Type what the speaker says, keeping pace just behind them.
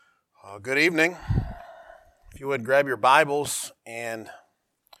Good evening. If you would grab your Bibles and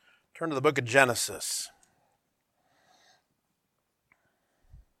turn to the book of Genesis.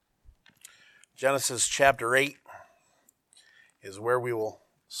 Genesis chapter 8 is where we will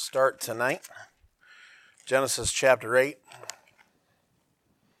start tonight. Genesis chapter 8.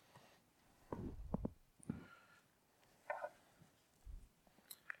 I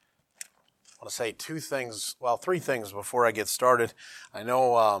want to say three things before I get started. I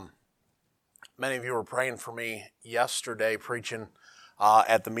know many of you were praying for me yesterday preaching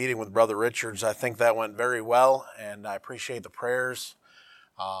at the meeting with Brother Richards. I think that went very well, and I appreciate the prayers.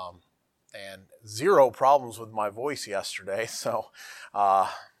 And zero problems with my voice yesterday. So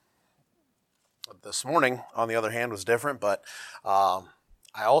this morning, on the other hand, was different. But I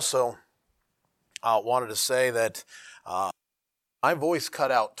also wanted to say that my voice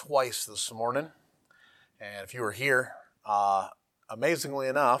cut out twice this morning. And if you were here, amazingly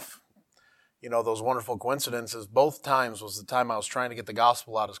enough, you know, those wonderful coincidences, both times was the time I was trying to get the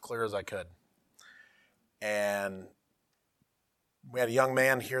gospel out as clear as I could. And we had a young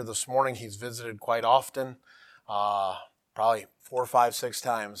man here this morning. He's visited quite often, probably 4, 5, 6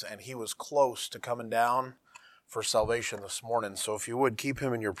 times, and he was close to coming down for salvation this morning. So if you would keep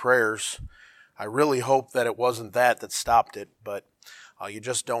him in your prayers, I really hope that it wasn't that stopped it, but you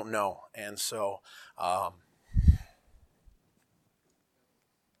just don't know. And so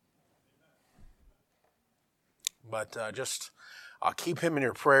just keep him in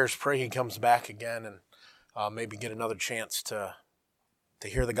your prayers. Pray he comes back again and maybe get another chance to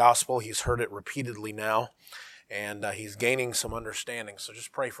hear the gospel. He's heard it repeatedly now, and he's gaining some understanding. So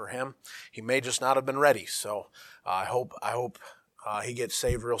just pray for him. He may just not have been ready. So I hope he gets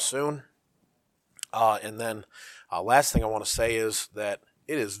saved real soon. And then last thing I want to say is that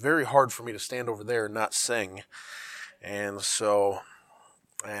it is very hard for me to stand over there and not sing. And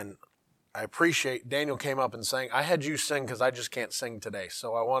I appreciate Daniel came up and sang. I had you sing because I just can't sing today.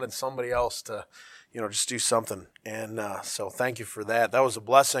 So I wanted somebody else to, just do something. And so thank you for that. That was a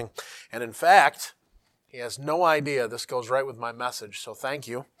blessing. And in fact, he has no idea. This goes right with my message. So thank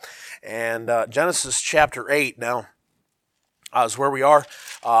you. And Genesis chapter 8 now is where we are.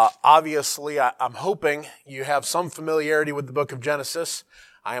 Obviously, I'm hoping you have some familiarity with the book of Genesis.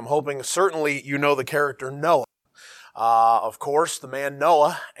 I am hoping certainly you know the character Noah. Of course, the man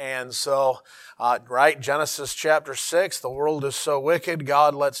Noah. And so, Genesis chapter 6, the world is so wicked,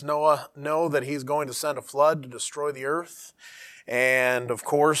 God lets Noah know that he's going to send a flood to destroy the earth. And of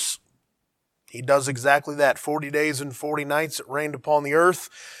course, he does exactly that. 40 days and 40 nights it rained upon the earth.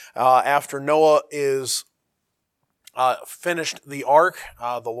 After Noah is finished the ark,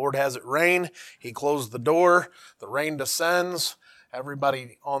 the Lord has it rain. He closed the door. The rain descends.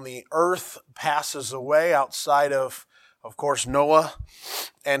 Everybody on the earth passes away outside of course, Noah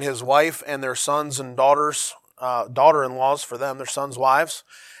and his wife and their sons and daughters, daughter-in-laws for them, their sons' wives.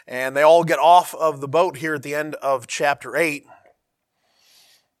 And they all get off of the boat here at the end of chapter 8.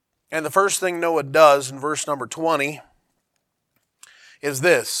 And the first thing Noah does in verse number 20 is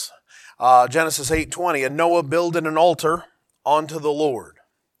this. Genesis 8:20, and Noah builded an altar unto the Lord,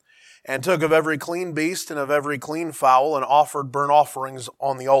 and took of every clean beast and of every clean fowl, and offered burnt offerings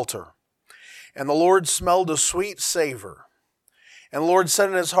on the altar. And the Lord smelled a sweet savor. And the Lord said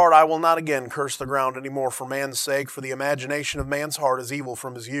in his heart, I will not again curse the ground any more for man's sake, for the imagination of man's heart is evil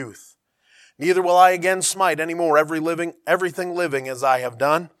from his youth. Neither will I again smite any more everything living as I have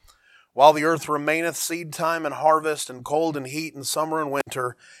done, while the earth remaineth, seed time and harvest, and cold and heat, and summer and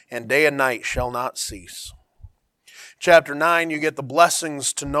winter, and day and night shall not cease. Chapter 9, you get the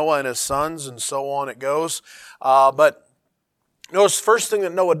blessings to Noah and his sons, and so on it goes. But notice the first thing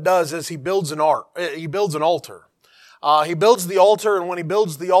that Noah does is he builds an altar. He builds the altar, and when he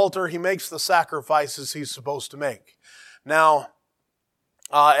builds the altar, he makes the sacrifices he's supposed to make. Now,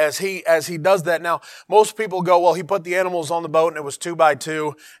 as he does that, now most people go, well, he put the animals on the boat and it was 2 by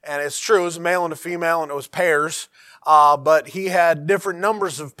 2, and it's true, it was a male and a female and it was pairs, but he had different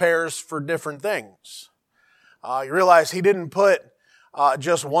numbers of pairs for different things. You realize he didn't put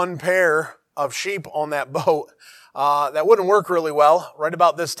just one pair of sheep on that boat. That wouldn't work really well. Right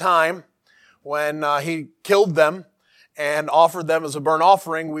about this time, when he killed them and offered them as a burnt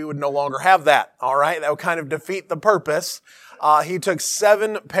offering, we would no longer have that. All right, that would kind of defeat the purpose. He took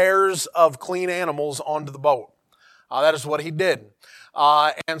 7 pairs of clean animals onto the boat. That is what he did.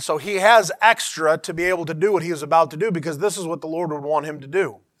 And so he has extra to be able to do what he is about to do, because this is what the Lord would want him to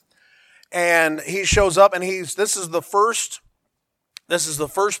do. And he shows up, and this is the first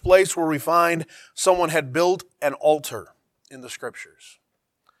place where we find someone had built an altar in the Scriptures.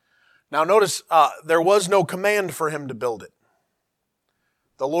 Now notice, there was no command for him to build it.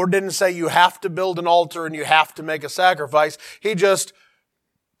 The Lord didn't say you have to build an altar and you have to make a sacrifice. He just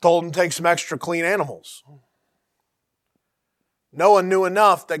told him to take some extra clean animals. Noah knew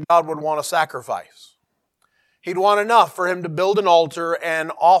enough that God would want a sacrifice. He'd want enough for him to build an altar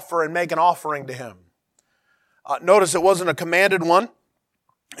and offer and make an offering to him. Notice it wasn't a commanded one.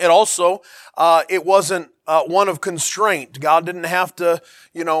 It also, it wasn't one of constraint. God didn't have to,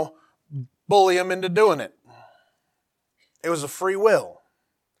 bully him into doing it. It was a free will.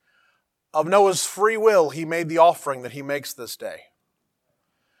 Of Noah's free will, he made the offering that he makes this day.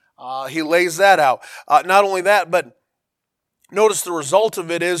 He lays that out. Not only that, but notice the result of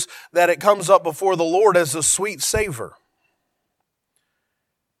it is that it comes up before the Lord as a sweet savor.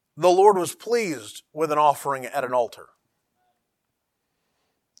 The Lord was pleased with an offering at an altar.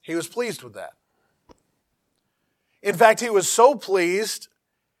 He was pleased with that. In fact, he was so pleased,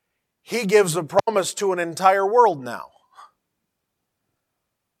 he gives a promise to an entire world now.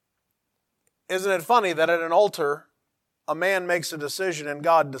 Isn't it funny that at an altar, a man makes a decision and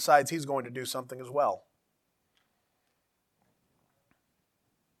God decides he's going to do something as well?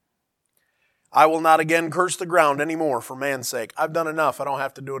 I will not again curse the ground anymore for man's sake. I've done enough. I don't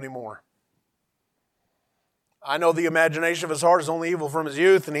have to do anymore. I know the imagination of his heart is only evil from his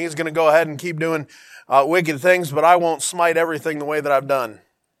youth, and he's going to go ahead and keep doing wicked things, but I won't smite everything the way that I've done.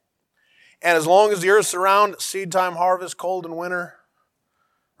 And as long as the earth's around, seed time, harvest, cold and winter,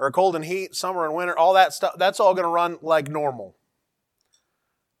 or cold and heat, summer and winter, all that stuff, that's all going to run like normal.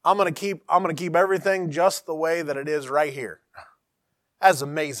 I'm going to keep everything just the way that it is right here. That's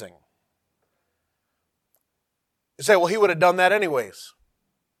amazing. You say, well, he would have done that anyways.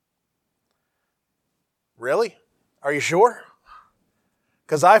 Really? Are you sure?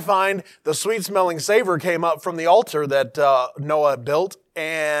 Because I find the sweet-smelling savor came up from the altar that Noah built,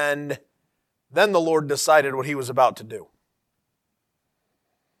 and then the Lord decided what he was about to do.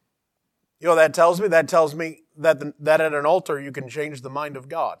 You know what that tells me? That tells me that at an altar you can change the mind of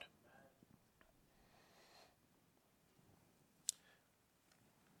God.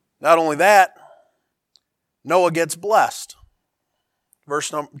 Not only that, Noah gets blessed.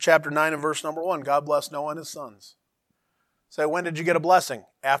 Chapter 9 and verse number 1, God blessed Noah and his sons. Say, when did you get a blessing?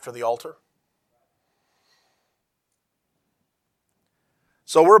 After the altar.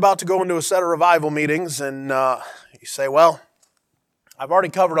 So we're about to go into a set of revival meetings, and you say, well, I've already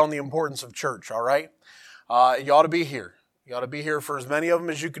covered on the importance of church, all right? You ought to be here. You ought to be here for as many of them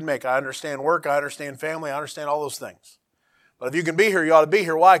as you can make. I understand work, I understand family, I understand all those things. But if you can be here, you ought to be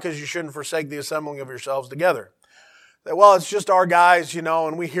here. Why? Because you shouldn't forsake the assembling of yourselves together. Well, it's just our guys,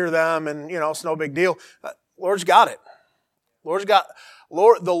 and we hear them, and, it's no big deal. Lord's got it.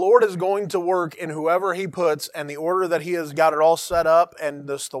 The Lord is going to work in whoever He puts, and the order that He has got it all set up, and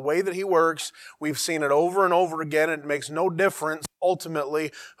the way that He works, we've seen it over and over again. It makes no difference,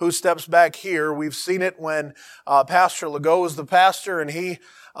 ultimately, who steps back here. We've seen it when Pastor Legault was the pastor, and he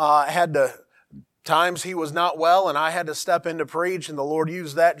had to... Times he was not well, and I had to step in to preach, and the Lord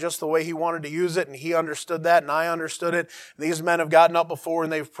used that just the way He wanted to use it, and He understood that, and I understood it. These men have gotten up before,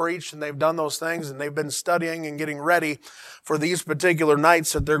 and they've preached, and they've done those things, and they've been studying and getting ready for these particular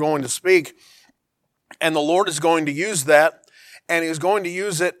nights that they're going to speak. And the Lord is going to use that, and He's going to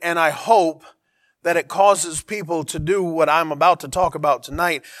use it, and I hope that it causes people to do what I'm about to talk about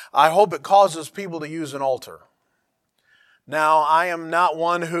tonight. I hope it causes people to use an altar. Now, I am not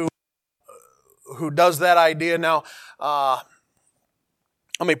one who does that idea. Now,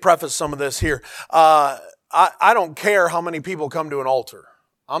 let me preface some of this here. I don't care how many people come to an altar.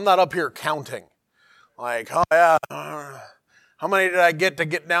 I'm not up here counting. Like, oh yeah, how many did I get to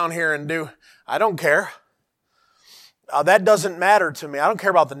get down here and do? I don't care. That doesn't matter to me. I don't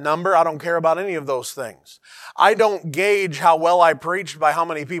care about the number. I don't care about any of those things. I don't gauge how well I preached by how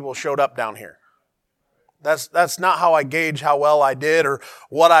many people showed up down here. That's not how I gauge how well I did or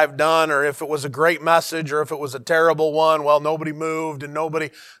what I've done or if it was a great message or if it was a terrible one. Well, nobody moved and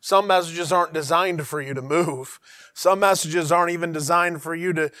some messages aren't designed for you to move. Some messages aren't even designed for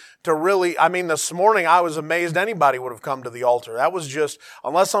you to really, this morning I was amazed anybody would have come to the altar. That was just,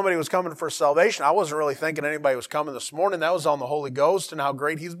 unless somebody was coming for salvation, I wasn't really thinking anybody was coming this morning. That was on the Holy Ghost and how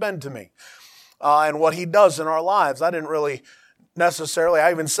great He's been to me and what He does in our lives. I didn't really necessarily,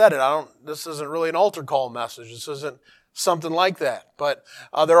 I even said it, this isn't really an altar call message. This isn't something like that. But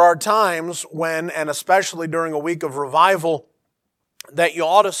there are times when, and especially during a week of revival, that you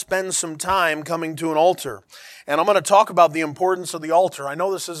ought to spend some time coming to an altar. And I'm going to talk about the importance of the altar. I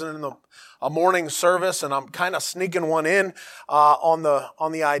know this isn't in a morning service, and I'm kind of sneaking one in on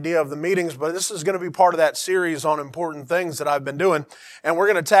the idea of the meetings, but this is going to be part of that series on important things that I've been doing. And we're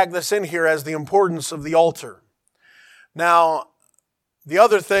going to tag this in here as the importance of the altar. Now, The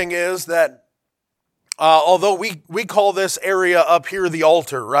other thing is that although we call this area up here the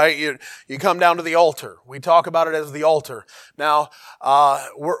altar, right? You come down to the altar. We talk about it as the altar. Now,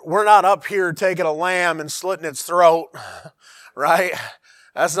 we're not up here taking a lamb and slitting its throat, right?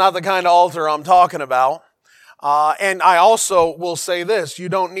 That's not the kind of altar I'm talking about. And I also will say this, you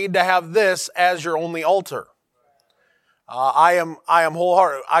don't need to have this as your only altar. I am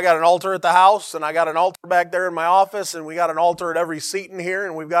wholehearted. I got an altar at the house, and I got an altar back there in my office, and we got an altar at every seat in here,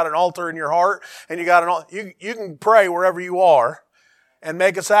 and we've got an altar in your heart, and you can pray wherever you are and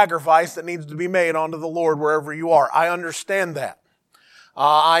make a sacrifice that needs to be made unto the Lord wherever you are. I understand that.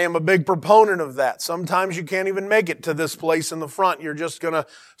 I am a big proponent of that. Sometimes you can't even make it to this place in the front. You're just going to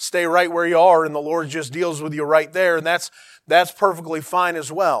stay right where you are, and the Lord just deals with you right there, and that's perfectly fine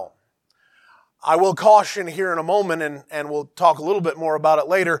as well. I will caution here in a moment, and we'll talk a little bit more about it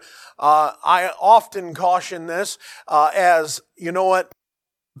later. I often caution this as, you know what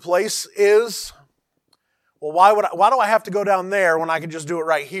the place is? Well, why do I have to go down there when I can just do it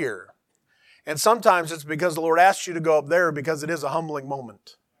right here? And sometimes it's because the Lord asks you to go up there because it is a humbling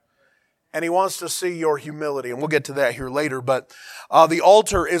moment. And He wants to see your humility, and we'll get to that here later. But the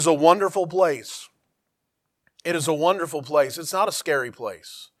altar is a wonderful place. It is a wonderful place. It's not a scary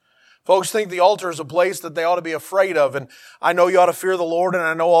place. Folks think the altar is a place that they ought to be afraid of, and I know you ought to fear the Lord, and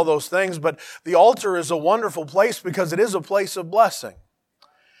I know all those things, but the altar is a wonderful place because it is a place of blessing.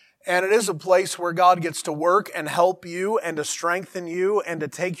 And it is a place where God gets to work and help you and to strengthen you and to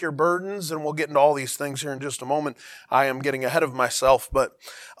take your burdens, and we'll get into all these things here in just a moment. I am getting ahead of myself, but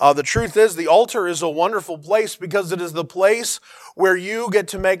the truth is the altar is a wonderful place because it is the place where you get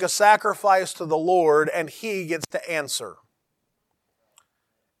to make a sacrifice to the Lord and He gets to answer.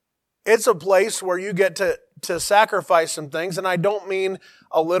 It's a place where you get to sacrifice some things, and I don't mean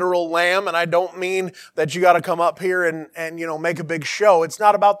a literal lamb, and I don't mean that you got to come up here and make a big show. It's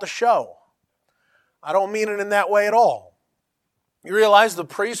not about the show. I don't mean it in that way at all. You realize the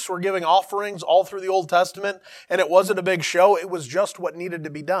priests were giving offerings all through the Old Testament, and it wasn't a big show. It was just what needed to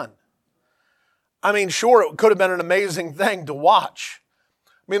be done. I mean, sure, it could have been an amazing thing to watch.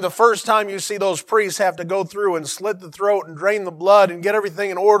 I mean, the first time you see those priests have to go through and slit the throat and drain the blood and get everything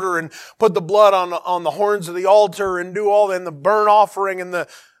in order and put the blood on the horns of the altar and do all and the burnt offering and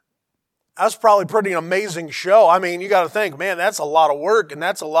that's probably pretty amazing show. I mean, you got to think, man, that's a lot of work, and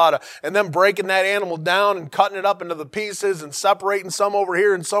and then breaking that animal down and cutting it up into the pieces and separating some over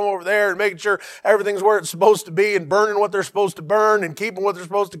here and some over there and making sure everything's where it's supposed to be and burning what they're supposed to burn and keeping what they're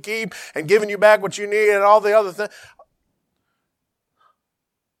supposed to keep and giving you back what you need and all the other things.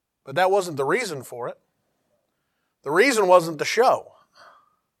 But that wasn't the reason for it. The reason wasn't the show.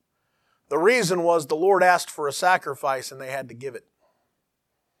 The reason was the Lord asked for a sacrifice and they had to give it.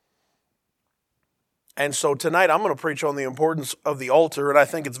 And so tonight I'm going to preach on the importance of the altar, and I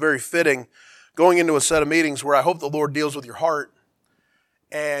think it's very fitting going into a set of meetings where I hope the Lord deals with your heart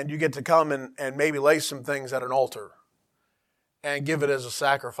and you get to come and maybe lay some things at an altar and give it as a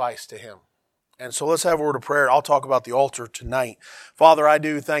sacrifice to Him. And so let's have a word of prayer. I'll talk about the altar tonight. Father, I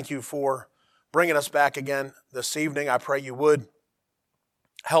do thank you for bringing us back again this evening. I pray you would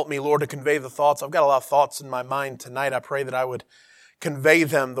help me, Lord, to convey the thoughts. I've got a lot of thoughts in my mind tonight. I pray that I would convey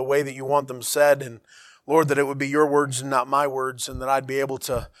them the way that you want them said. And Lord, that it would be your words and not my words, and that I'd be able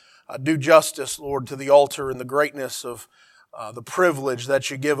to do justice, Lord, to the altar and the greatness of the privilege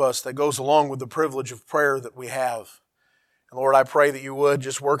that you give us that goes along with the privilege of prayer that we have. And Lord, I pray that you would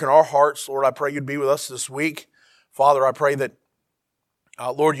just work in our hearts. Lord, I pray you'd be with us this week. Father, I pray that,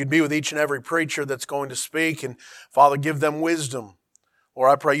 Lord, you'd be with each and every preacher that's going to speak. And Father, give them wisdom.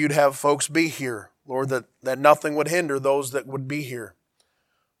 Lord, I pray you'd have folks be here. Lord, that nothing would hinder those that would be here.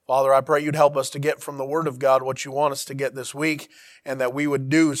 Father, I pray you'd help us to get from the Word of God what you want us to get this week, and that we would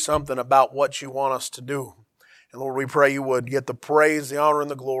do something about what you want us to do. And Lord, we pray you would get the praise, the honor, and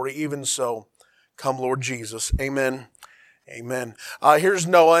the glory. Even so, come, Lord Jesus. Amen. Amen. Here's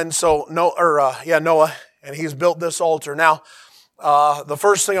Noah, and so Noah, and he's built this altar. Now, the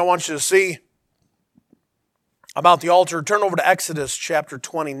first thing I want you to see about the altar, turn over to Exodus chapter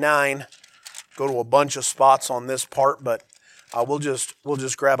 29. Go to a bunch of spots on this part, but we'll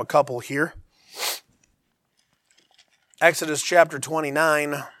just grab a couple here. Exodus chapter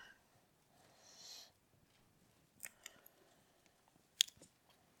 29.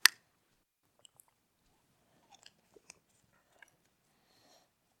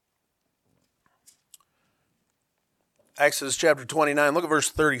 Exodus chapter 29, look at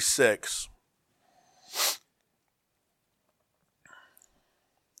verse 36.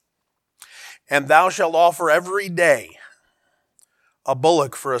 And thou shalt offer every day a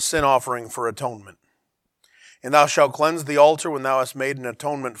bullock for a sin offering for atonement. And thou shalt cleanse the altar when thou hast made an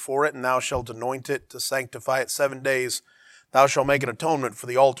atonement for it, and thou shalt anoint it to sanctify it 7 days. Thou shalt make an atonement for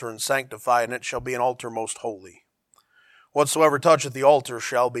the altar and sanctify it, and it shall be an altar most holy. Whatsoever toucheth the altar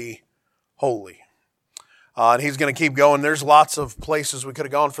shall be holy. And he's going to keep going. There's lots of places we could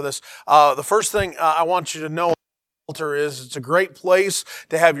have gone for this. The first thing I want you to know about the altar is it's a great place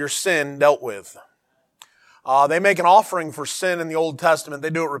to have your sin dealt with. They make an offering for sin in the Old Testament. They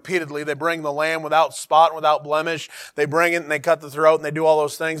do it repeatedly. They bring the lamb without spot and without blemish. They bring it and they cut the throat and they do all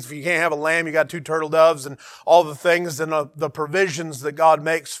those things. If you can't have a lamb, you got 2 turtle doves and all the things and the provisions that God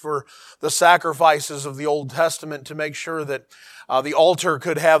makes for the sacrifices of the Old Testament to make sure that the altar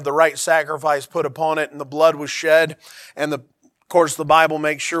could have the right sacrifice put upon it and the blood was shed. And of course, the Bible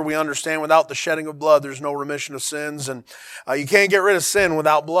makes sure we understand without the shedding of blood, there's no remission of sins. And you can't get rid of sin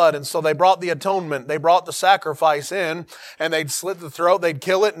without blood. And so they brought the atonement. They brought the sacrifice in and they'd slit the throat, they'd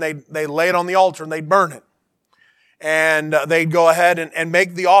kill it, and they'd lay it on the altar and they'd burn it. And they'd go ahead and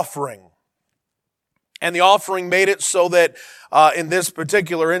make the offering. And the offering made it so that in this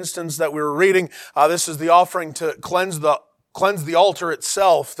particular instance that we were reading, this is the offering to cleanse the altar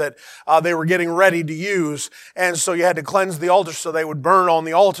itself that they were getting ready to use. And so you had to cleanse the altar so they would burn on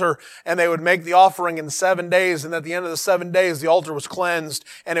the altar and they would make the offering in 7 days. And at the end of the 7 days, the altar was cleansed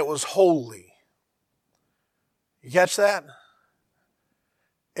and it was holy. You catch that?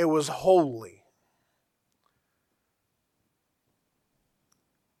 It was holy.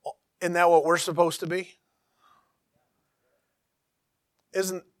 Isn't that what we're supposed to be?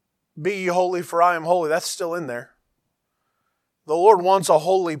 Isn't be ye holy for I am holy? That's still in there. The Lord wants a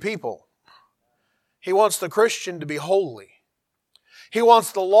holy people. He wants the Christian to be holy. He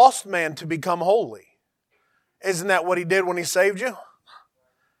wants the lost man to become holy. Isn't that what He did when He saved you?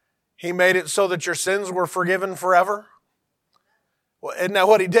 He made it so that your sins were forgiven forever. Well, isn't that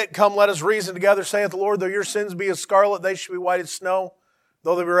what He did? Come, let us reason together, saith the Lord, though your sins be as scarlet, they shall be white as snow.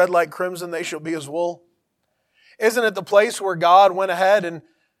 Though they be red like crimson, they shall be as wool. Isn't it the place where God went ahead and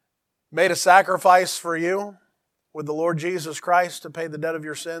made a sacrifice for you with the Lord Jesus Christ to pay the debt of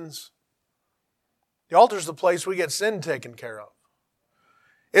your sins? The altar is the place we get sin taken care of.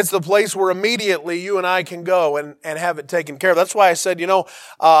 It's the place where immediately you and I can go and have it taken care of. That's why I said, you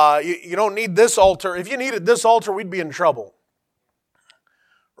don't need this altar. If you needed this altar, we'd be in trouble.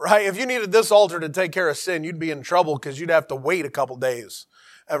 Right? If you needed this altar to take care of sin, you'd be in trouble because you'd have to wait a couple days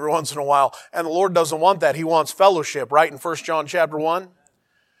every once in a while. And the Lord doesn't want that. He wants fellowship, right? In 1 John chapter 1,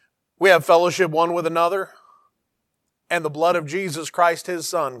 we have fellowship one with another. And the blood of Jesus Christ, His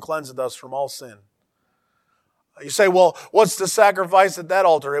Son, cleanseth us from all sin. You say, well, what's the sacrifice at that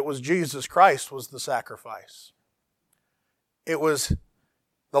altar? It was Jesus Christ was the sacrifice. It was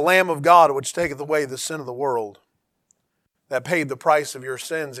the Lamb of God which taketh away the sin of the world that paid the price of your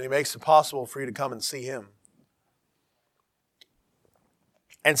sins, and He makes it possible for you to come and see Him.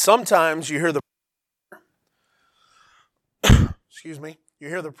 And sometimes you hear you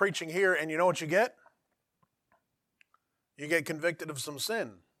hear the preaching here, and you know what you get? You get convicted of some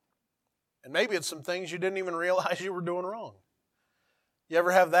sin. And maybe it's some things you didn't even realize you were doing wrong. You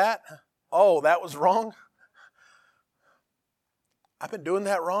ever have that? Oh, that was wrong? I've been doing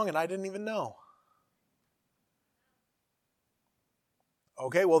that wrong and I didn't even know.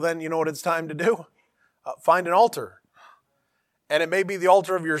 Okay, well then you know what it's time to do? Find an altar. And it may be the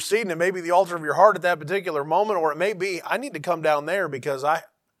altar of your seed and it may be the altar of your heart at that particular moment, or it may be, I need to come down there because I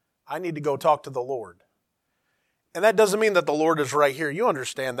need to go talk to the Lord. And that doesn't mean that the Lord is right here. You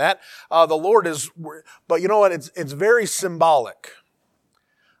understand that. The Lord is, but you know what? It's very symbolic.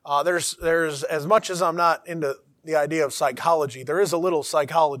 There's as much as I'm not into the idea of psychology, there is a little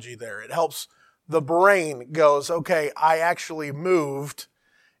psychology there. It helps the brain goes, okay, I actually moved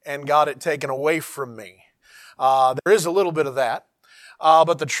and got it taken away from me. There is a little bit of that.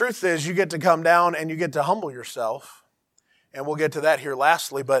 But the truth is you get to come down and you get to humble yourself. And we'll get to that here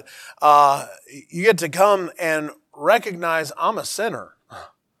lastly. But you get to come and recognize I'm a sinner.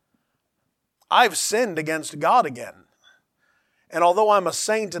 I've sinned against God again. And although I'm a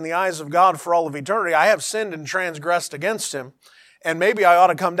saint in the eyes of God for all of eternity, I have sinned and transgressed against Him. And maybe I ought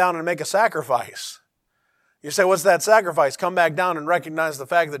to come down and make a sacrifice. You say, what's that sacrifice? Come back down and recognize the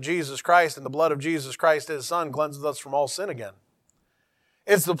fact that Jesus Christ and the blood of Jesus Christ, His Son, cleanses us from all sin again.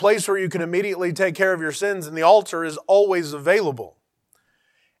 It's the place where you can immediately take care of your sins, and the altar is always available.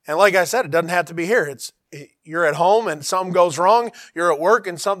 And like I said, it doesn't have to be here. You're at home and something goes wrong. You're at work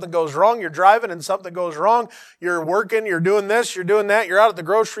and something goes wrong. You're driving and something goes wrong. You're working, you're doing this, you're doing that. You're out at the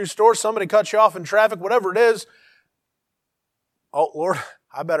grocery store. Somebody cuts you off in traffic, whatever it is. Oh, Lord,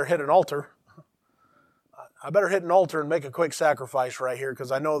 I better hit an altar. I better hit an altar and make a quick sacrifice right here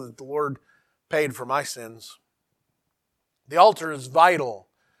because I know that the Lord paid for my sins. The altar is vital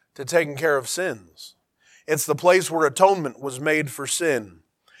to taking care of sins. It's the place where atonement was made for sin.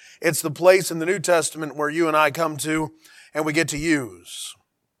 It's the place in the New Testament where you and I come to and we get to use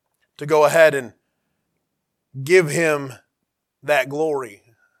to go ahead and give Him that glory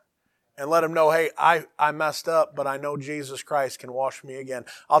and let Him know, hey, I messed up, but I know Jesus Christ can wash me again.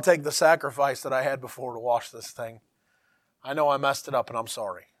 I'll take the sacrifice that I had before to wash this thing. I know I messed it up and I'm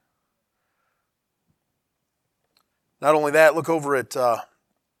sorry. Not only that, look over at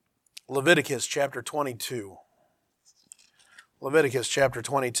Leviticus chapter 22. Leviticus chapter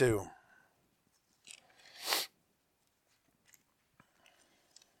 22.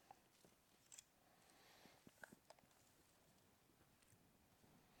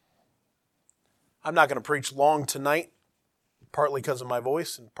 I'm not going to preach long tonight, partly because of my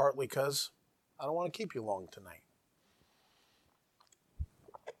voice and partly because I don't want to keep you long tonight.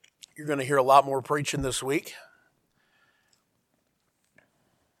 You're going to hear a lot more preaching this week.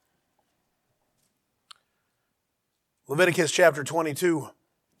 Leviticus chapter 22,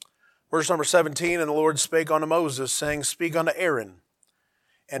 verse number 17, And the Lord spake unto Moses, saying, Speak unto Aaron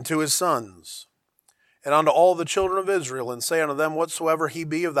and to his sons, and unto all the children of Israel, and say unto them, Whatsoever he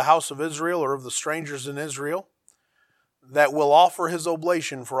be of the house of Israel, or of the strangers in Israel, that will offer his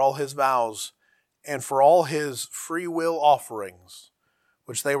oblation for all his vows, and for all his free will offerings,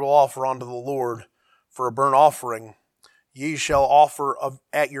 which they will offer unto the Lord for a burnt offering, ye shall offer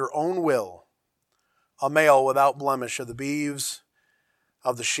at your own will a male without blemish of the beeves,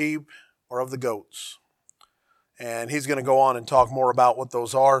 of the sheep, or of the goats. And he's going to go on and talk more about what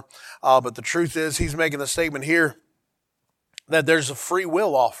those are. But the truth is, he's making the statement here that there's a free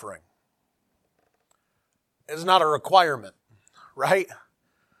will offering. It's not a requirement, right?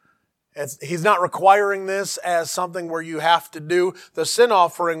 He's not requiring this as something where you have to do. The sin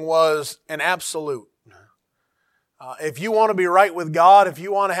offering was an absolute. If you want to be right with God, if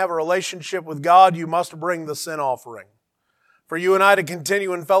you want to have a relationship with God, you must bring the sin offering. For you and I to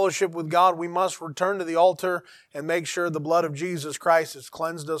continue in fellowship with God, we must return to the altar and make sure the blood of Jesus Christ has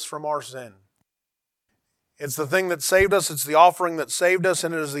cleansed us from our sin. It's the thing that saved us, it's the offering that saved us,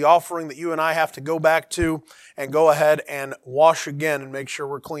 and it is the offering that you and I have to go back to and go ahead and wash again and make sure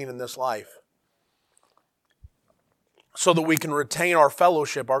we're clean in this life. So that we can retain our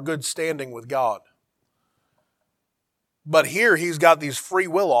fellowship, our good standing with God. But here he's got these free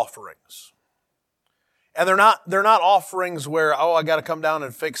will offerings. And they're not offerings where, I got to come down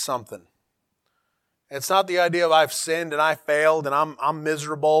and fix something. It's not the idea of I've sinned and I failed and I'm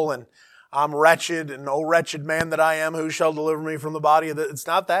miserable and I'm wretched and oh wretched man that I am, who shall deliver me from the body of It's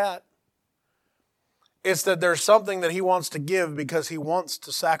not that. It's that there's something that he wants to give because he wants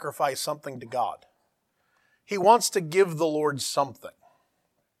to sacrifice something to God. He wants to give the Lord something.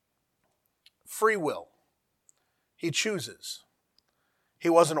 Free will. He chooses. He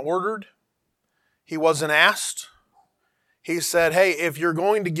wasn't ordered. He wasn't asked. He said, hey, if you're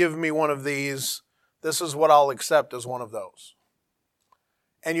going to give me one of these, this is what I'll accept as one of those.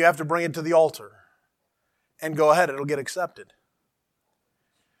 And you have to bring it to the altar. And go ahead, it'll get accepted.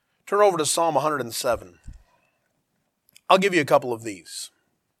 Turn over to Psalm 107. I'll give you a couple of these.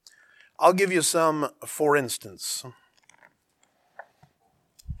 I'll give you some, for instance.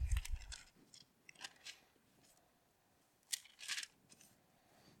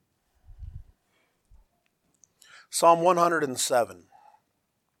 Psalm 107.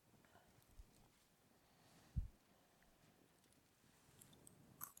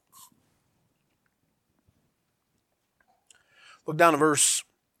 Look down to verse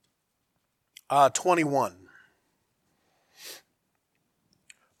 21.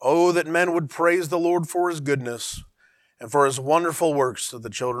 Oh, that men would praise the Lord for His goodness and for His wonderful works to the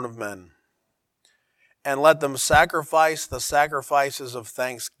children of men. And let them sacrifice the sacrifices of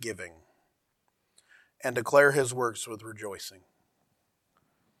thanksgiving and declare His works with rejoicing.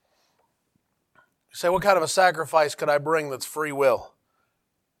 You say, what kind of a sacrifice could I bring that's free will?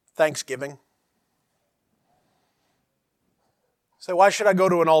 Thanksgiving. Say, why should I go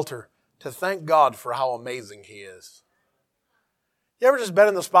to an altar? To thank God for how amazing He is. You ever just been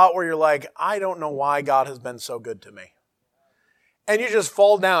in the spot where you're like, I don't know why God has been so good to me. And you just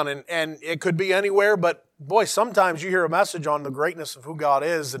fall down, and it could be anywhere, but boy, sometimes you hear a message on the greatness of who God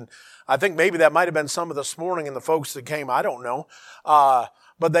is, and I think maybe that might have been some of this morning and the folks that came, I don't know,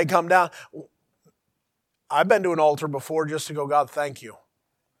 but they come down. I've been to an altar before just to go, God, thank you.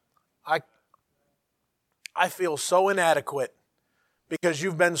 I feel so inadequate because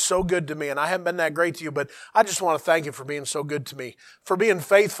you've been so good to me, and I haven't been that great to you, but I just want to thank you for being so good to me, for being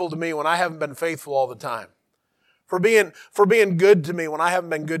faithful to me when I haven't been faithful all the time, for being good to me when I haven't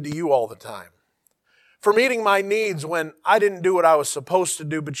been good to you all the time, for meeting my needs when I didn't do what I was supposed to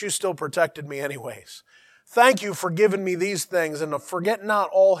do, but you still protected me anyways. Thank you for giving me these things, and forget not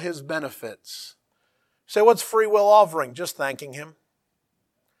all his benefits. Say, what's free will offering? Just thanking him.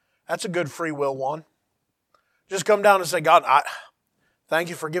 That's a good free will one. Just come down and say, God, thank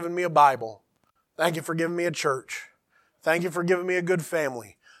you for giving me a Bible. Thank you for giving me a church. Thank you for giving me a good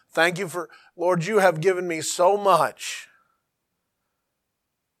family. Thank you for, Lord, you have given me so much.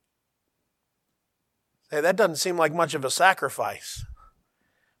 Hey, that doesn't seem like much of a sacrifice.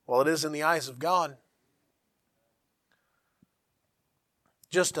 Well, it is in the eyes of God.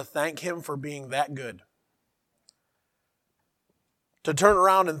 Just to thank him for being that good. To turn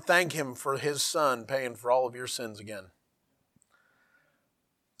around and thank him for his son paying for all of your sins again.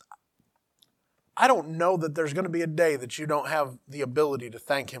 I don't know that there's going to be a day that you don't have the ability to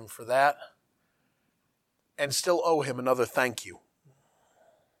thank him for that and still owe him another thank you.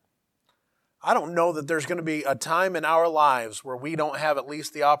 I don't know that there's going to be a time in our lives where we don't have at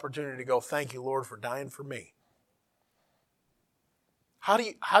least the opportunity to go, thank you, Lord, for dying for me. How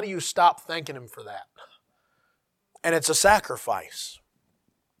do you stop thanking him for that? And it's a sacrifice.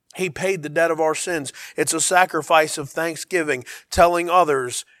 He paid the debt of our sins. It's a sacrifice of thanksgiving, telling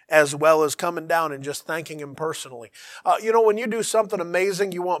others as well as coming down and just thanking him personally. When you do something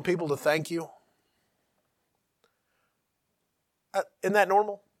amazing, you want people to thank you. Isn't that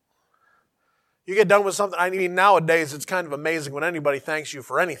normal? You get done with something. I mean, nowadays it's kind of amazing when anybody thanks you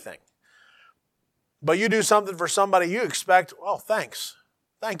for anything. But you do something for somebody, you expect, oh, thanks.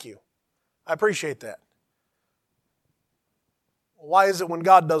 Thank you. I appreciate that. Why is it when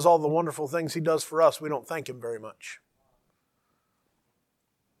God does all the wonderful things he does for us, we don't thank him very much?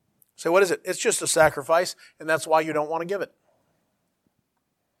 So what is it? It's just a sacrifice, and that's why you don't want to give it.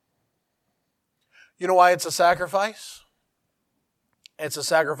 You know why it's a sacrifice? It's a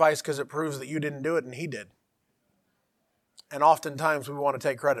sacrifice because it proves that you didn't do it and he did. And oftentimes we want to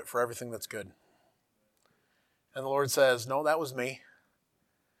take credit for everything that's good. And the Lord says, no, that was me.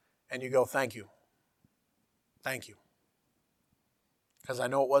 And you go, thank you. Thank you. Because I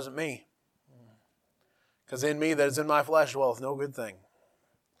know it wasn't me. Because in me that is in my flesh dwelleth no good thing.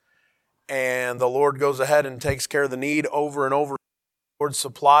 And the Lord goes ahead and takes care of the need over and over. The Lord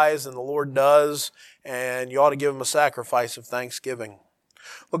supplies and the Lord does. And you ought to give him a sacrifice of thanksgiving.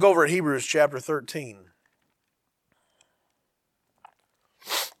 Look over at Hebrews chapter 13.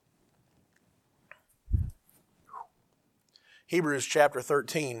 Hebrews chapter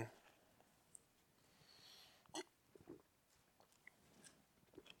 13.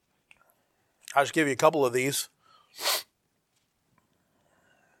 I'll just give you a couple of these.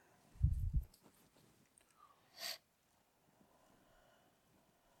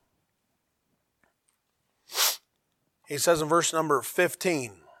 He says in verse number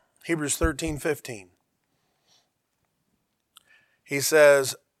 15, Hebrews 13:15. He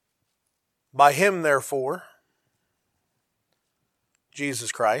says, by him therefore,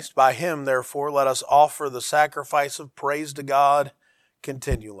 Jesus Christ, by him therefore let us offer the sacrifice of praise to God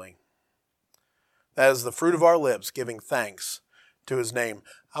continually. That is the fruit of our lips, giving thanks to his name.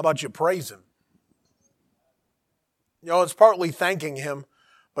 How about you praise him? It's partly thanking him,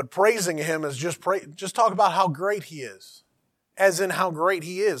 but praising him is just talk about how great he is. As in how great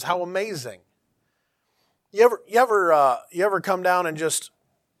he is, how amazing. You ever come down and just,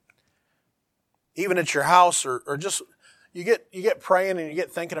 even at your house or just, you get praying and you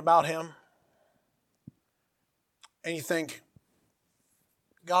get thinking about him. And you think,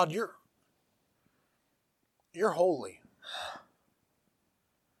 God, you're holy.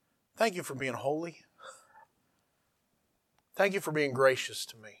 Thank you for being holy. Thank you for being gracious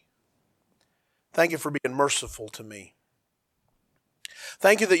to me. Thank you for being merciful to me.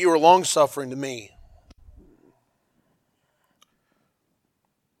 Thank you that you are long-suffering to me.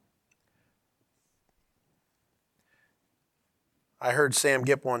 I heard Sam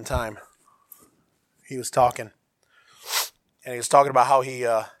Gipp one time. He was talking. And he was talking about how he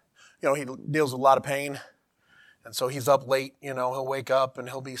deals with a lot of pain. And so he's up late, he'll wake up and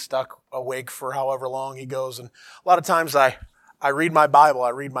he'll be stuck awake for however long he goes. And a lot of times I read my Bible. I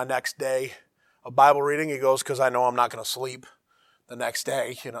read my next day of Bible reading. He goes, because I know I'm not going to sleep the next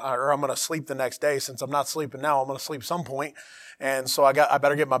day, or I'm going to sleep the next day. Since I'm not sleeping now, I'm going to sleep some point. And so I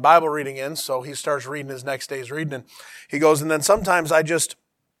better get my Bible reading in. So he starts reading his next day's reading. And he goes, and then sometimes I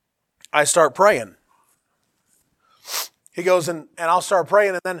start praying. He goes, and I'll start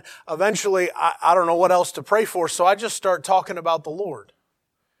praying, and then eventually I don't know what else to pray for, so I just start talking about the Lord.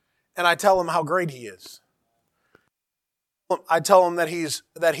 And I tell him how great he is. I tell him that he's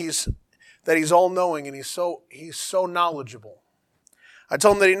all-knowing and he's so knowledgeable. I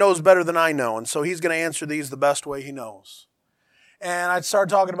told him that he knows better than I know, and so he's going to answer these the best way he knows. And I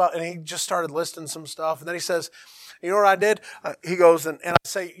started talking about, and he just started listing some stuff. And then he says, you know what I did? He goes, and I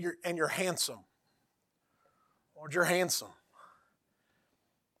say, you're handsome. Lord, you're handsome.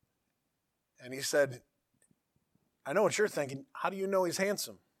 And he said, I know what you're thinking. How do you know he's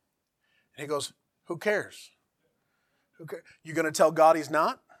handsome? And he goes, who cares? Who cares? You going to tell God he's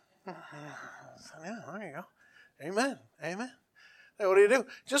not? Yeah, there you go. Amen. Amen. Hey, what do?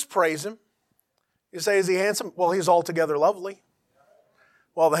 Just praise him. You say, is he handsome? Well, he's altogether lovely.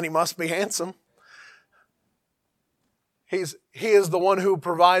 Well, then he must be handsome. He is the one who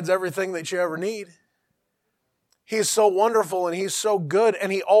provides everything that you ever need. He's so wonderful and he's so good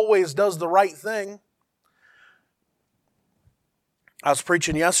and he always does the right thing. I was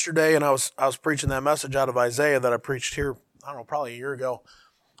preaching yesterday and I was preaching that message out of Isaiah that I preached here, I don't know, probably a year ago,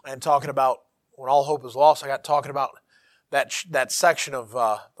 and talking about when all hope is lost. I got talking about that section of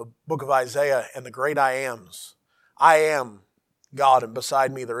the book of Isaiah and the great I ams. I am God, and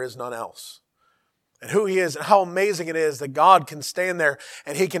beside me there is none else. And who he is, and how amazing it is that God can stand there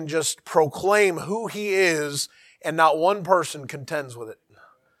and he can just proclaim who he is, and not one person contends with it.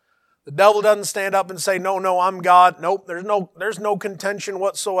 The devil doesn't stand up and say, no, I'm God. Nope, there's no contention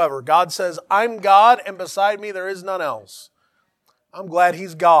whatsoever. God says, I'm God, and beside me there is none else. I'm glad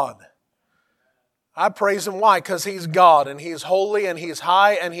he's God. I praise him. Why? Because he's God, and he's holy, and he's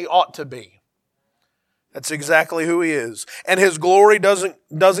high, and he ought to be. That's exactly who he is. And his glory doesn't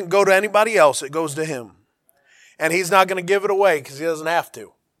go to anybody else. It goes to him. And he's not going to give it away because he doesn't have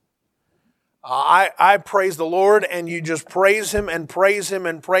to. I praise the Lord, and you just praise him and praise him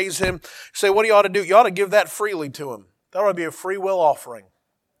and praise him. Say, what do you ought to do? You ought to give that freely to him. That ought to be a free will offering.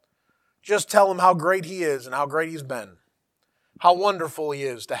 Just tell him how great he is and how great he's been. How wonderful he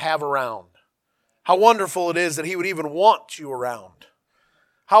is to have around. How wonderful it is that he would even want you around.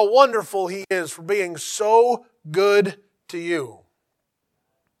 How wonderful he is for being so good to you.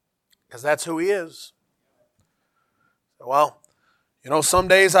 Because that's who he is. Well, some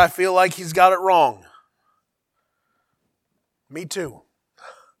days I feel like he's got it wrong. Me too.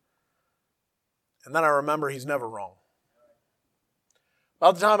 And then I remember he's never wrong.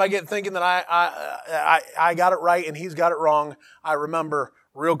 About the time I get thinking that I got it right and he's got it wrong, I remember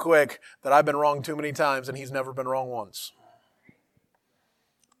real quick that I've been wrong too many times and he's never been wrong once.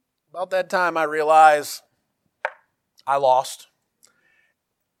 About that time I realize I lost.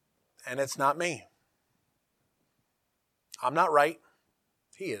 And it's not me. I'm not right.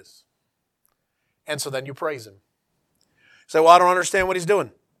 He is. And so then you praise him. You say, well, I don't understand what he's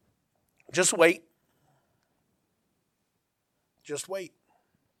doing. Just wait. Just wait.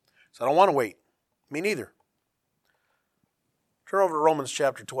 So I don't want to wait. Me neither. Turn over to Romans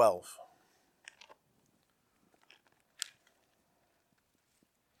chapter 12.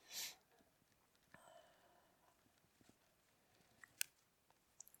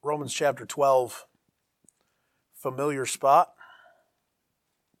 Romans chapter 12, familiar spot.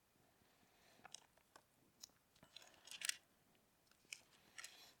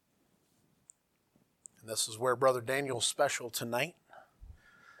 And this is where Brother Daniel's special tonight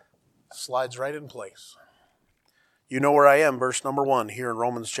slides right in place. You know where I am, verse number 1, here in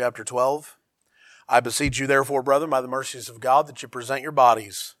Romans chapter 12. I beseech you therefore, brethren, by the mercies of God, that you present your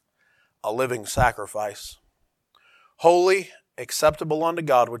bodies a living sacrifice, holy, acceptable unto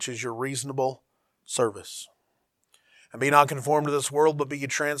God, which is your reasonable service. And be not conformed to this world, but be ye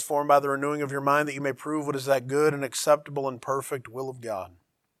transformed by the renewing of your mind, that you may prove what is that good and acceptable and perfect will of God.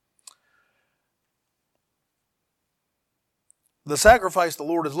 The sacrifice the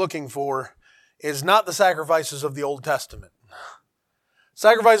Lord is looking for is not the sacrifices of the Old Testament.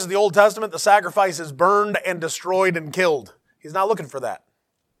 Sacrifices of the Old Testament, the sacrifice is burned and destroyed and killed. He's not looking for that.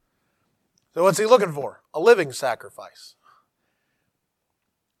 So what's he looking for? A living sacrifice.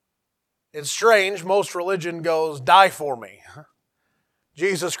 It's strange. Most religion goes, die for me.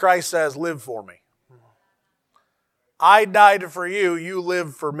 Jesus Christ says, live for me. I died for you, you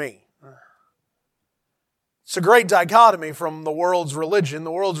live for me. It's a great dichotomy from the world's religion.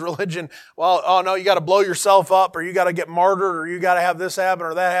 The world's religion, well, oh no, you got to blow yourself up, or you got to get martyred, or you got to have this happen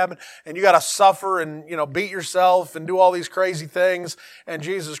or that happen, and you got to suffer and, beat yourself and do all these crazy things. And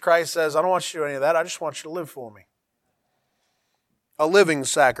Jesus Christ says, I don't want you to do any of that. I just want you to live for me. A living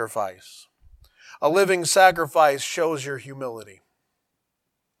sacrifice. A living sacrifice shows your humility.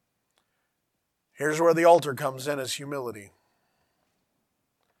 Here's where the altar comes in, as humility.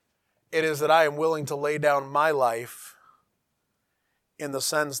 It is that I am willing to lay down my life in the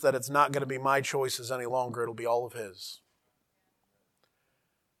sense that it's not going to be my choices any longer. It'll be all of His.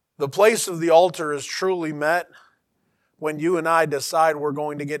 The place of the altar is truly met when you and I decide we're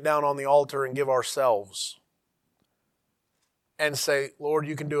going to get down on the altar and give ourselves and say, Lord,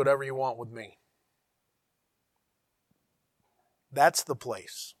 you can do whatever you want with me. That's the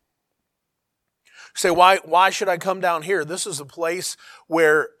place. You say, why should I come down here? This is a place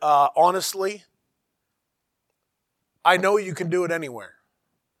where, honestly, I know you can do it anywhere.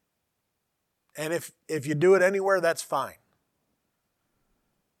 And if you do it anywhere, that's fine.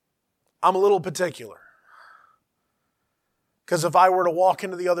 I'm a little particular. Because if I were to walk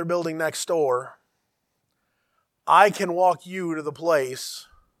into the other building next door, I can walk you to the place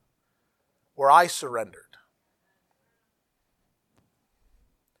where I surrendered.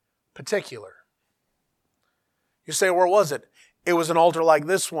 Particular. You say, where was it? It was an altar like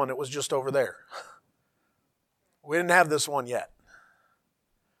this one. It was just over there. We didn't have this one yet.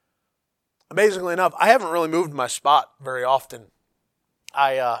 Amazingly enough, I haven't really moved my spot very often.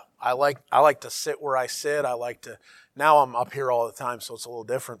 I like to sit where I sit. Now I'm up here all the time, so it's a little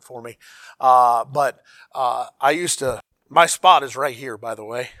different for me. But I used to, my spot is right here, by the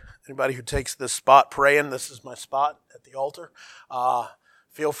way. Anybody who takes this spot praying, this is my spot at the altar.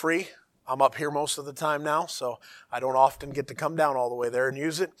 Feel free. I'm up here most of the time now, so I don't often get to come down all the way there and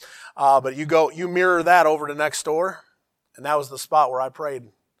use it. But you mirror that over to next door, and that was the spot where I prayed.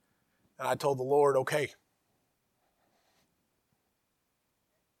 And I told the Lord, okay.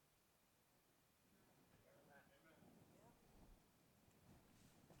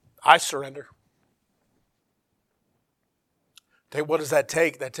 I surrender. What does that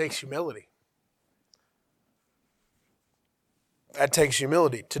take? That takes humility. That takes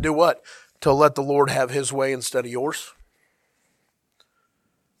humility. To do what? To let the Lord have His way instead of yours.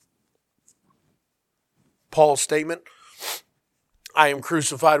 Paul's statement, I am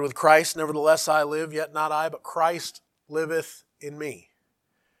crucified with Christ, nevertheless I live, yet not I, but Christ liveth in me.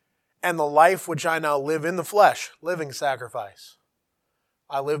 And the life which I now live in the flesh, living sacrifice,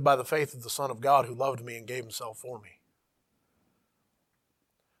 I live by the faith of the Son of God who loved me and gave Himself for me.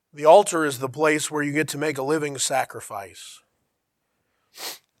 The altar is the place where you get to make a living sacrifice.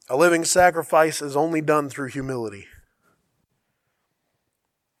 A living sacrifice is only done through humility.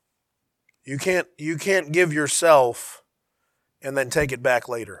 You can't give yourself and then take it back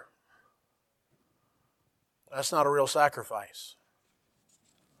later. That's not a real sacrifice.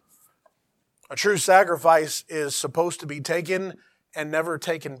 A true sacrifice is supposed to be taken and never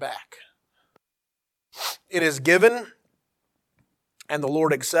taken back. It is given, and the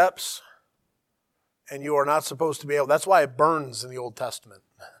Lord accepts, and you are not supposed to be able. That's why it burns in the Old Testament.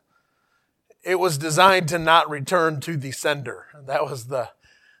 It was designed to not return to the sender. That was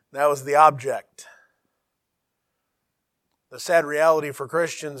the object. The sad reality for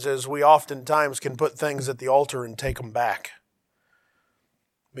Christians is we oftentimes can put things at the altar and take them back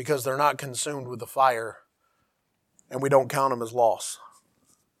because they're not consumed with the fire, and we don't count them as loss.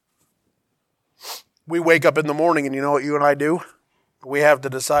 We wake up in the morning, and you know what you and I do? We have to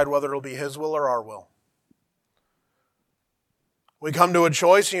decide whether it'll be His will or our will. We come to a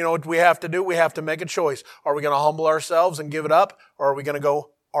choice, you know what we have to do? We have to make a choice. Are we going to humble ourselves and give it up, or are we going to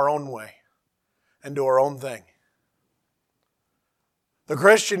go our own way and do our own thing? The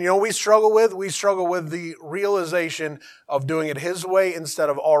Christian, you know what we struggle with? We struggle with the realization of doing it His way instead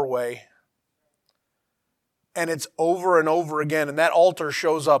of our way. And it's over and over again. And that altar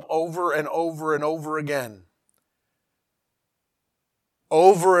shows up over and over and over again.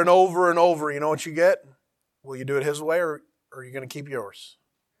 Over and over and over. You know what you get? Will you do it His way, or are you going to keep yours?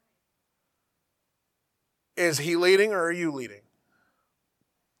 Is He leading, or are you leading?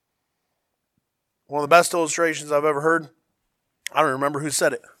 One of the best illustrations I've ever heard, I don't remember who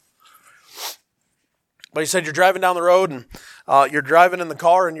said it, but he said you're driving down the road, and you're driving in the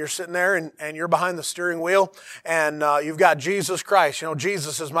car, and you're sitting there, and you're behind the steering wheel, and you've got Jesus Christ. You know,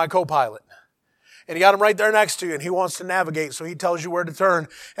 Jesus is my co-pilot. And you got Him right there next to you, and He wants to navigate, so He tells you where to turn.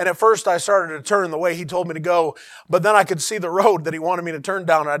 And at first I started to turn the way He told me to go, but then I could see the road that He wanted me to turn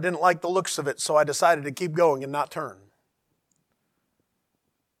down, and I didn't like the looks of it, so I decided to keep going and not turn.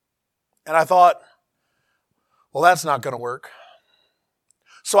 And I thought, well, that's not going to work.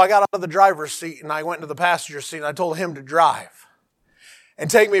 So I got out of the driver's seat, and I went into the passenger seat, and I told Him to drive and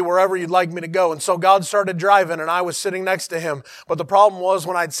take me wherever You'd like me to go. And so God started driving, and I was sitting next to Him. But the problem was,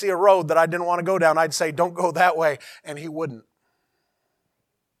 when I'd see a road that I didn't want to go down, I'd say, don't go that way, and He wouldn't.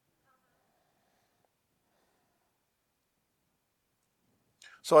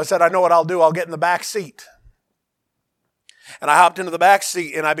 So I said, I know what I'll do. I'll get in the back seat. And I hopped into the back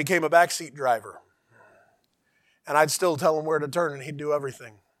seat, and I became a back seat driver. And I'd still tell Him where to turn, and He'd do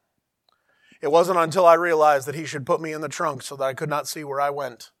everything. It wasn't until I realized that He should put me in the trunk so that I could not see where I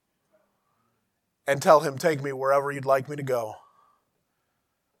went. and tell him, take me wherever you'd like me to go,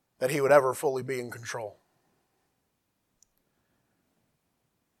 that he would ever fully be in control.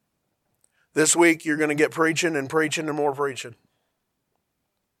 This week, you're going to get preaching and preaching and more preaching.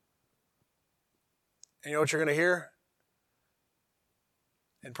 And you know what you're going to hear?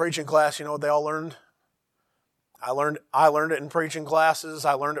 In preaching class, you know what they all learned? I learned it in preaching classes.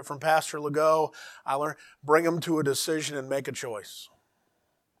 I learned it from Pastor Legault. Bring them to a decision and make a choice.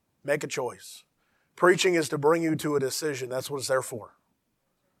 Make a choice. Preaching is to bring you to a decision. That's what it's there for.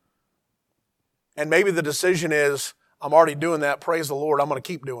 And maybe the decision is, I'm already doing that. Praise the Lord. I'm going to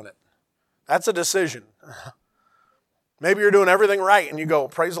keep doing it. That's a decision. Maybe you're doing everything right and you go,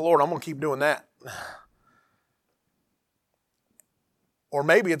 praise the Lord, I'm going to keep doing that. Or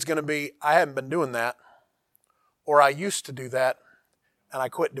maybe it's going to be, I haven't been doing that. Or I used to do that and I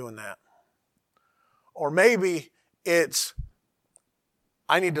quit doing that. Or maybe it's,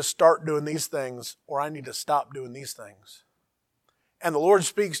 I need to start doing these things or I need to stop doing these things. And the Lord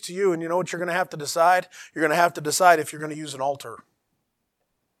speaks to you and you know what you're going to have to decide? You're going to have to decide if you're going to use an altar.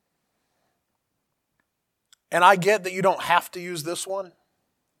 And I get that you don't have to use this one.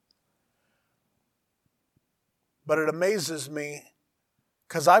 But it amazes me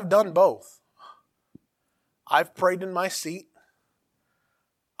because I've done both. I've prayed in my seat.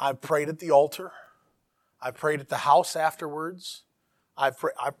 I've prayed at the altar. I've prayed at the house afterwards. I've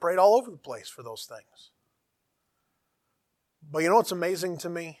prayed all over the place for those things. But you know what's amazing to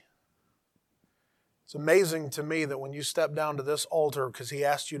me? It's amazing to me that when you step down to this altar because he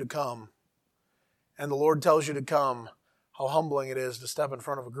asked you to come, and the Lord tells you to come, how humbling it is to step in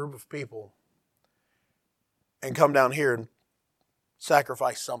front of a group of people and come down here and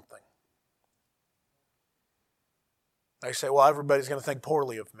sacrifice something. They say, well, everybody's going to think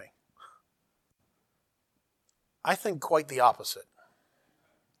poorly of me. I think quite the opposite.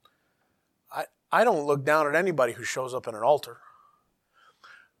 I don't look down at anybody who shows up in an altar.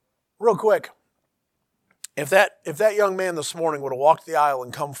 Real quick, if that young man this morning would have walked the aisle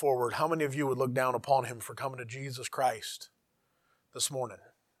and come forward, how many of you would look down upon him for coming to Jesus Christ this morning?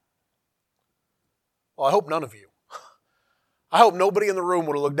 Well, I hope none of you. I hope nobody in the room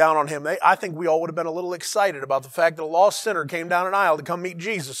would have looked down on him. I think we all would have been a little excited about the fact that a lost sinner came down an aisle to come meet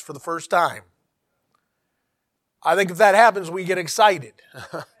Jesus for the first time. I think if that happens, we get excited.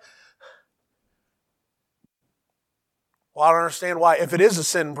 Well, I don't understand why. If it is a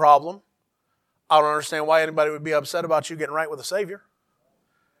sin problem, I don't understand why anybody would be upset about you getting right with the Savior.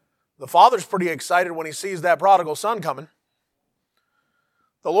 The Father's pretty excited when he sees that prodigal son coming.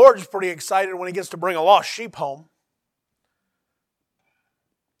 The Lord's pretty excited when he gets to bring a lost sheep home.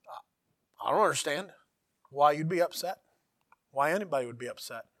 I don't understand why you'd be upset. Why anybody would be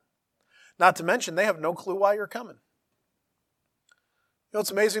upset. Not to mention, they have no clue why you're coming. You know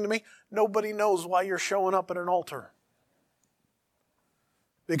what's amazing to me? Nobody knows why you're showing up at an altar.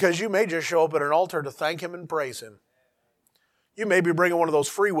 Because you may just show up at an altar to thank him and praise him. You may be bringing one of those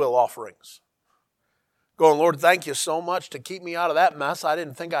free will offerings. Going, Lord, thank you so much to keep me out of that mess I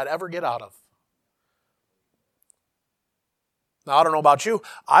didn't think I'd ever get out of. Now, I don't know about you.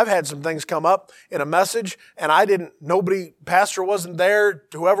 I've had some things come up in a message and pastor wasn't there.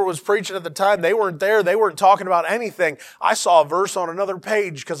 Whoever was preaching at the time, they weren't there. They weren't talking about anything. I saw a verse on another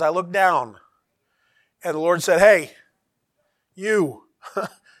page because I looked down. And the Lord said, hey, you.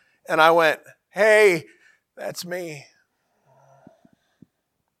 And I went, hey, that's me.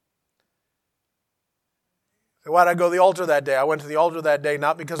 So why did I go to the altar that day? I went to the altar that day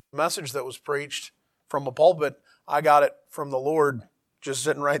not because of the message that was preached from a pulpit. I got it from the Lord just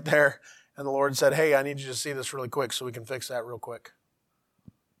sitting right there. And the Lord said, hey, I need you to see this really quick so we can fix that real quick.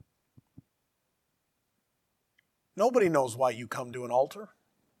 Nobody knows why you come to an altar.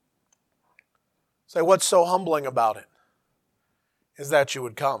 Say, what's so humbling about it is that you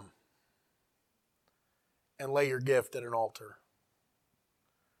would come and lay your gift at an altar.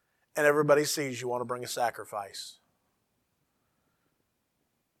 And everybody sees you want to bring a sacrifice.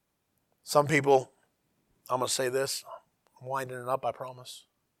 Some people, I'm going to say this, I'm winding it up, I promise.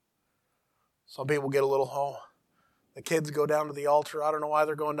 Some people get a little, the kids go down to the altar. I don't know why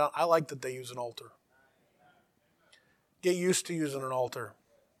they're going down. I like that they use an altar. Get used to using an altar.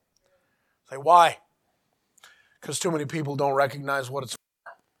 Say, why? Because too many people don't recognize what it's for.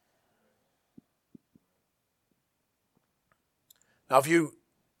 Now, if you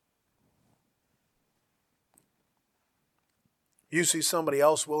see somebody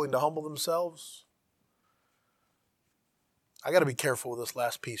else willing to humble themselves, I got to be careful with this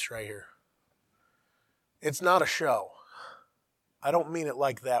last piece right here. It's not a show. I don't mean it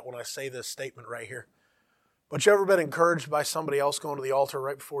like that when I say this statement right here. But you ever been encouraged by somebody else going to the altar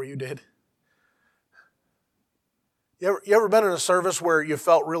right before you did? You ever been in a service where you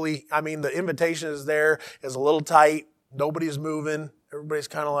felt really, the invitation is there, is a little tight, nobody's moving, everybody's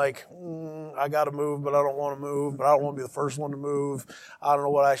kind of like, I got to move, but I don't want to move, but I don't want to be the first one to move. I don't know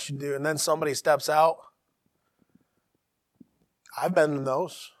what I should do. And then somebody steps out. I've been in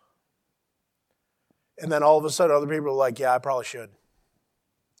those. And then all of a sudden other people are like, yeah, I probably should.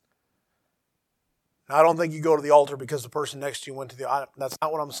 Now, I don't think you go to the altar because the person next to you went to the altar. That's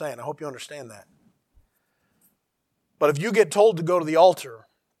not what I'm saying. I hope you understand that. But if you get told to go to the altar,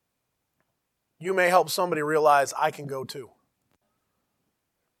 you may help somebody realize I can go too.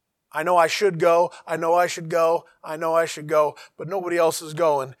 I know I should go, I know I should go, I know I should go, but nobody else is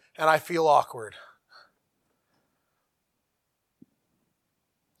going, and I feel awkward.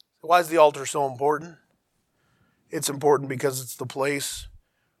 Why is the altar so important? It's important because it's the place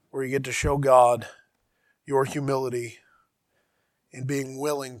where you get to show God your humility in being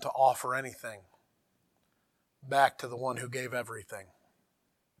willing to offer anything back to the one who gave everything.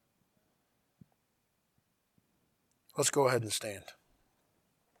 Let's go ahead and stand.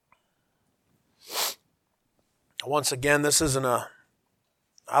 Once again, this isn't I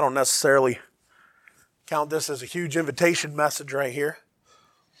don't necessarily count this as a huge invitation message right here.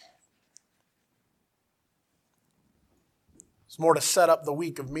 It's more to set up the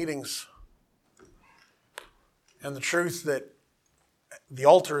week of meetings and the truth that the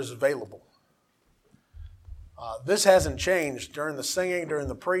altar is available. This hasn't changed during the singing, during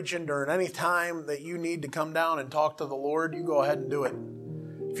the preaching, during any time that you need to come down and talk to the Lord, you go ahead and do it.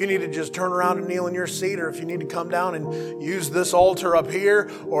 If you need to just turn around and kneel in your seat, or if you need to come down and use this altar up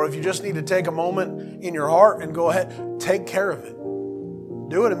here, or if you just need to take a moment in your heart and go ahead, take care of it.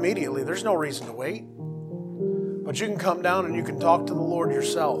 Do it immediately. There's no reason to wait. But you can come down and you can talk to the Lord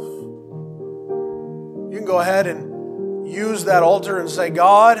yourself. You can go ahead and use that altar and say,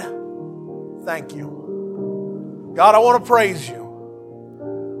 God, thank you. God, I want to praise you.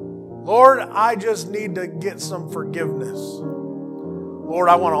 Lord, I just need to get some forgiveness. Lord,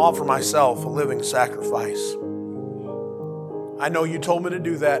 I want to offer myself a living sacrifice. I know you told me to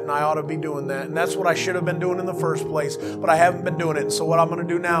do that, and I ought to be doing that. And that's what I should have been doing in the first place, but I haven't been doing it. And so what I'm going to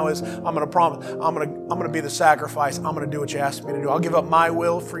do now is I'm going to promise, I'm going to be the sacrifice. I'm going to do what you asked me to do. I'll give up my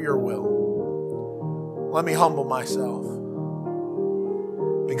will for your will. Let me humble myself.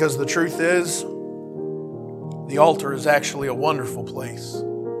 Because the truth is, the altar is actually a wonderful place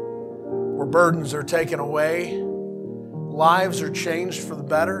where burdens are taken away, lives are changed for the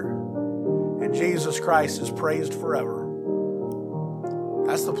better, and Jesus Christ is praised forever.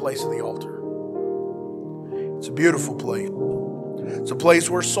 That's the place of the altar. It's a beautiful place. It's a place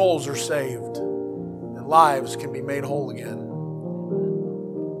where souls are saved and lives can be made whole again.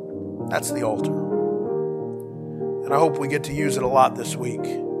 That's the altar. And I hope we get to use it a lot this week.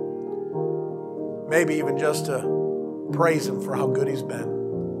 Maybe even just to praise Him for how good He's been.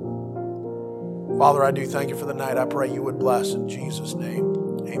 Father, I do thank you for the night. I pray you would bless in Jesus' name.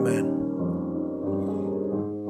 Amen.